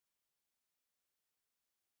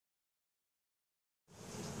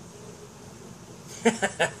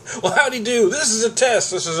Well, howdy do. This is a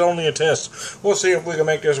test. This is only a test. We'll see if we can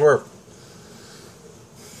make this work.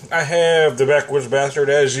 I have the Backwoods Bastard,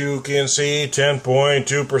 as you can see,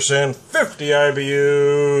 10.2%, 50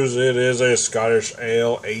 IBUs. It is a Scottish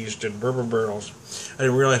ale aged in bourbon barrels. I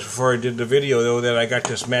didn't realize before I did the video, though, that I got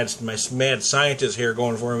this my mad scientist here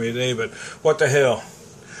going for me today, but what the hell.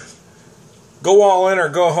 Go all in or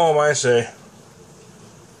go home, I say.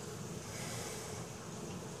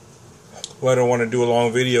 Well, I don't want to do a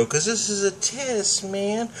long video because this is a test,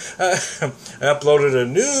 man. I uploaded a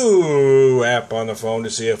new app on the phone to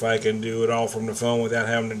see if I can do it all from the phone without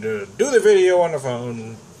having to do the video on the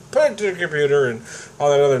phone, put it to the computer, and all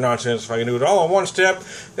that other nonsense. If I can do it all in one step,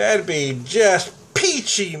 that'd be just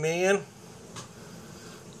peachy, man.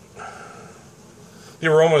 The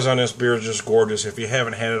aromas on this beer is just gorgeous if you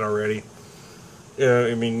haven't had it already.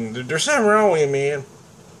 I mean, there's something wrong with you, man.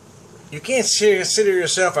 You can't consider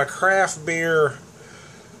yourself a craft beer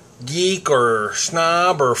geek or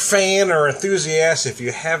snob or fan or enthusiast if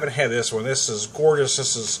you haven't had this one. This is gorgeous.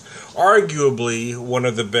 This is arguably one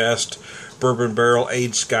of the best bourbon barrel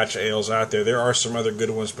aged Scotch ales out there. There are some other good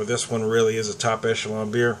ones, but this one really is a top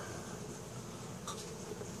echelon beer.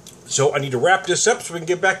 So I need to wrap this up so we can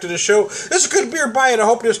get back to the show. This is a good beer. Buy it. I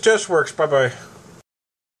hope this test works. Bye-bye.